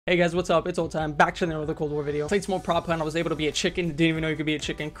Hey guys, what's up? It's old time. Back to another Cold War video. Played some more prop hunt. I was able to be a chicken. Didn't even know you could be a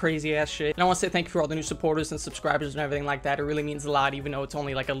chicken. Crazy ass shit. And I want to say thank you for all the new supporters and subscribers and everything like that. It really means a lot, even though it's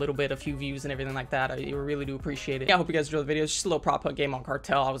only like a little bit, a few views and everything like that. I really do appreciate it. Yeah, I hope you guys enjoy the video. It's just a little prop hunt game on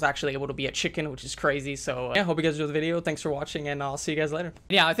Cartel. I was actually able to be a chicken, which is crazy. So yeah, hope you guys enjoy the video. Thanks for watching, and I'll see you guys later.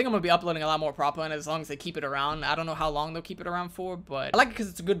 Yeah, I think I'm gonna be uploading a lot more prop hunt as long as they keep it around. I don't know how long they'll keep it around for, but I like it because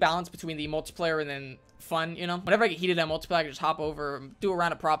it's a good balance between the multiplayer and then fun, you know. Whenever I get heated at multiplayer, I can just hop over, do a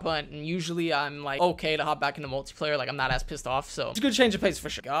round of prop hunt, and usually I'm like okay to hop back into multiplayer. Like I'm not as pissed off, so it's a good change of pace for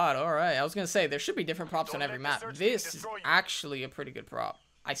sure. God, all right. I was gonna say there should be different props on every map. This is actually a pretty good prop.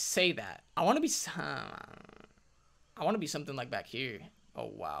 I say that. I want to be something like back here.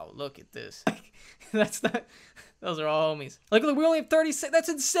 Oh wow, look at this. That's not. Those are all homies. Like, look, we only have 36. That's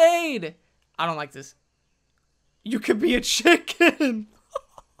insane. I don't like this. You could be a chicken.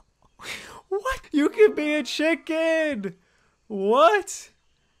 What? You could be a chicken. What?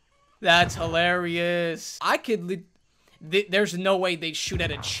 That's hilarious. I could. There's no way they'd shoot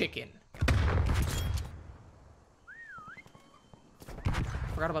at a chicken.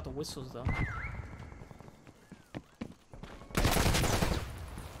 Forgot about the whistles though.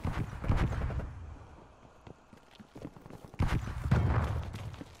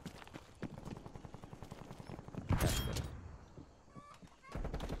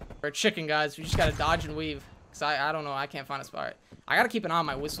 We're a chicken, guys. We just gotta dodge and weave. Cause I don't know. I can't find a spot. I gotta keep an eye on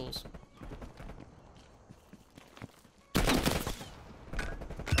my whistles.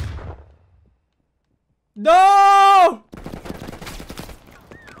 No!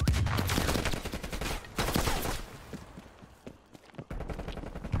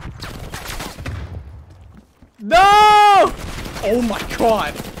 No! Oh my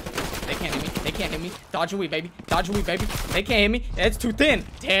god. They can't hit me. They can't hit me. Dodge and weave, baby. Dodge and weave, baby. They can't hit me. It's too thin.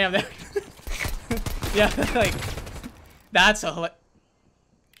 Damn. Yeah, like, that's a...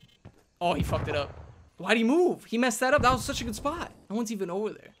 Oh, he fucked it up. Why'd he move? He messed that up. That was such a good spot. No one's even over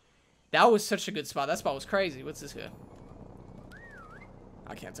there. That was such a good spot. That spot was crazy. What's this guy?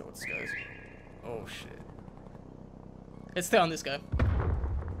 I can't tell what this guy is. Oh, shit. Let's stay on this guy.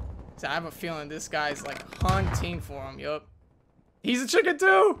 So I have a feeling this guy's, like, hunting for him. Yup. He's a chicken,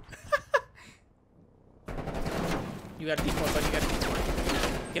 too! You gotta default, buddy. You gotta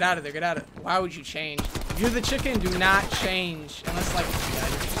default. Get out of there. Get out of there. Why would you change? If you're the chicken, do not change. Unless, like...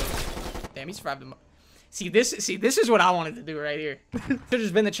 Yeah, damn, he survived him. See, this is what I wanted to do right here. Should've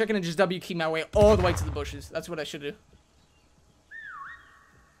just been the chicken and just W key my way all the way to the bushes. That's what I should do.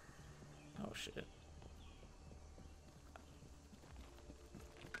 Oh, shit.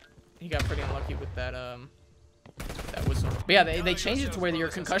 He got pretty unlucky with that, that whistle. But yeah, they changed it to where your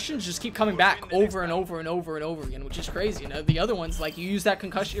concussions just keep coming back over and over and over and over again, which is crazy. You know, the other ones, like, you use that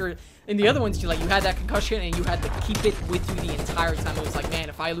concussion, or in the other ones, you had that concussion and you had to keep it with you the entire time. It was like, man,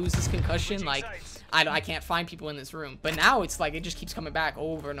 if I lose this concussion, like, I can't find people in this room. But now it's like, it just keeps coming back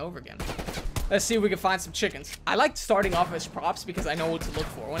over and over again. Let's see if we can find some chickens. I like starting off as props because I know what to look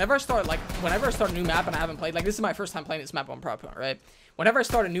for. Whenever I start a new map and I haven't played, like, this is my first time playing this map on prop hunt, right? Whenever I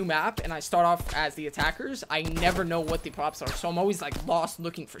start a new map and I start off as the attackers, I never know what the props are. So I'm always, like, lost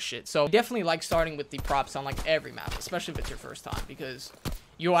looking for shit. So I definitely like starting with the props on, like, every map, especially if it's your first time, because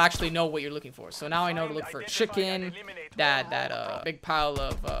you'll actually know what you're looking for. So now I know to look for chicken, that big pile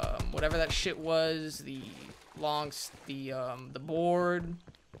of whatever that shit was, the board,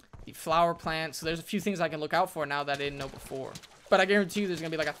 the flower plant. So there's a few things I can look out for now that I didn't know before. But I guarantee you there's gonna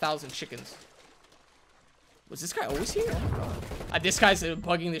be like 1,000 chickens. Was this guy always here? Oh my god. This guy's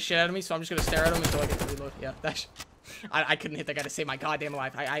bugging the shit out of me, so I'm just gonna stare at him until I get to reload. Yeah, I couldn't hit that guy to save my goddamn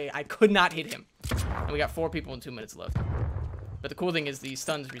life. I could not hit him. And we got 4 people and 2 minutes left. But the cool thing is the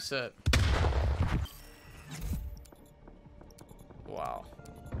stuns reset. Wow.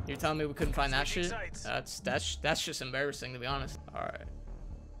 You're telling me we couldn't find that shit? That's just embarrassing, to be honest. All right.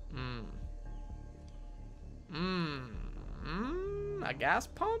 A gas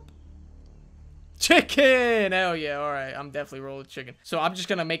pump? Chicken! Hell yeah, all right. I'm definitely rolling chicken. So I'm just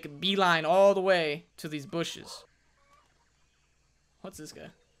gonna make a beeline all the way to these bushes. What's this guy?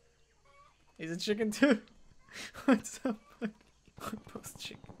 He's a chicken too? What's up, buddy? Both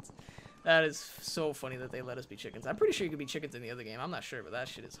chickens. That is so funny that they let us be chickens. I'm pretty sure you could be chickens in the other game. I'm not sure, but that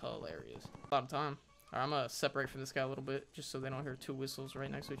shit is hilarious. A lot of time. All right, I'm gonna separate from this guy a little bit, just so they don't hear 2 whistles right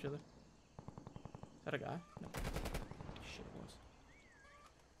next to each other. Is that a guy? No. Shit, it was.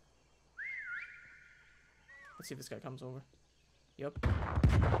 Let's see if this guy comes over. Yup.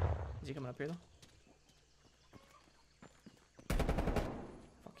 Is he coming up here though?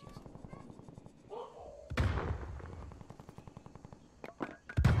 Fuck yes.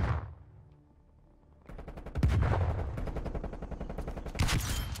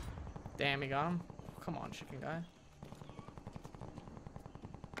 Damn, he got him. Come on, chicken guy.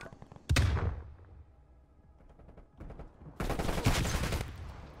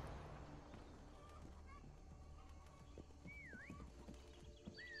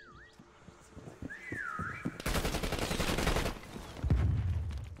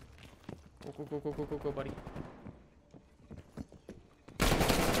 Go, buddy.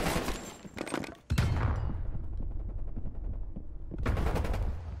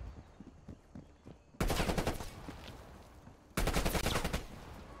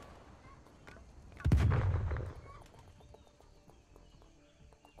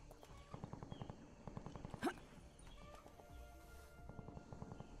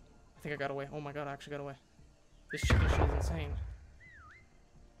 I think I got away. Oh my god, I actually got away. This chicken shit is insane.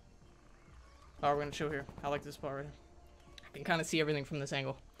 Oh, we're gonna chill here. I like this part right here. I can kind of see everything from this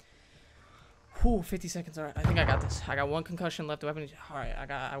angle. Whew, 50 seconds. Alright, I think I got this. I got 1 concussion left. Do I have any? Alright,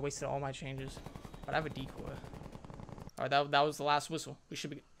 I wasted all my changes. But I have a decoy. Alright, that was the last whistle. We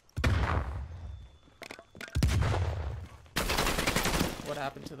should be... What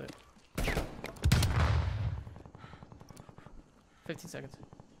happened to the... 15 seconds.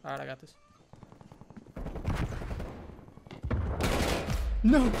 Alright, I got this.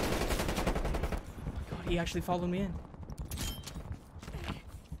 No! He actually followed me in.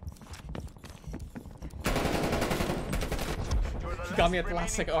 He got me at the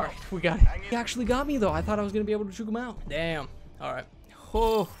last second. Alright, we got it. He actually got me though. I thought I was gonna be able to juke him out. Damn. Alright.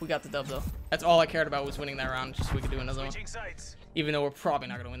 Oh, we got the dub though. That's all I cared about was winning that round, just so we could do another one. Even though we're probably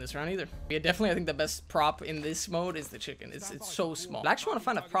not gonna win this round either. Yeah, definitely I think the best prop in this mode is the chicken. It's so small. I actually want to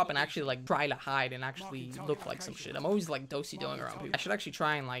find a prop and actually like try to hide and actually look like some shit. I'm always like do-si-doing around people. I should actually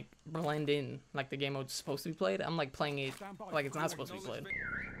try and like blend in like the game mode's supposed to be played. I'm like playing it like it's not supposed to be played.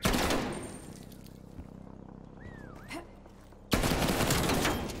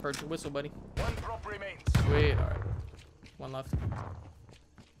 Heard your whistle, buddy. 1 prop remains. Sweet. Alright. 1 left.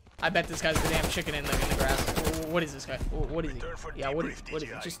 I bet this guy's the damn chicken in the grass. What is this guy? What is he? Yeah, what is he?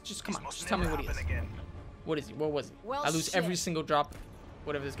 Just come on. Just tell me what he is. What is he? What was he? Well, I lose every single drop.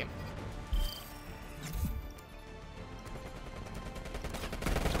 Whatever this game.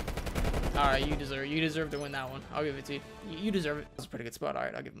 Alright, you deserve to win that one. I'll give it to you. You deserve it. That's a pretty good spot.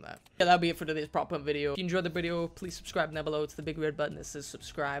 Alright, I'll give him that. Yeah, that'll be it for today's prop hunt video. If you enjoyed the video, please subscribe down below. It's the big red button that says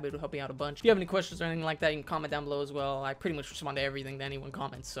subscribe. It'll help me out a bunch. If you have any questions or anything like that, you can comment down below as well. I pretty much respond to everything that anyone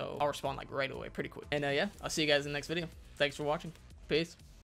comments, so I'll respond like right away, pretty quick. And yeah, I'll see you guys in the next video. Thanks for watching. Peace.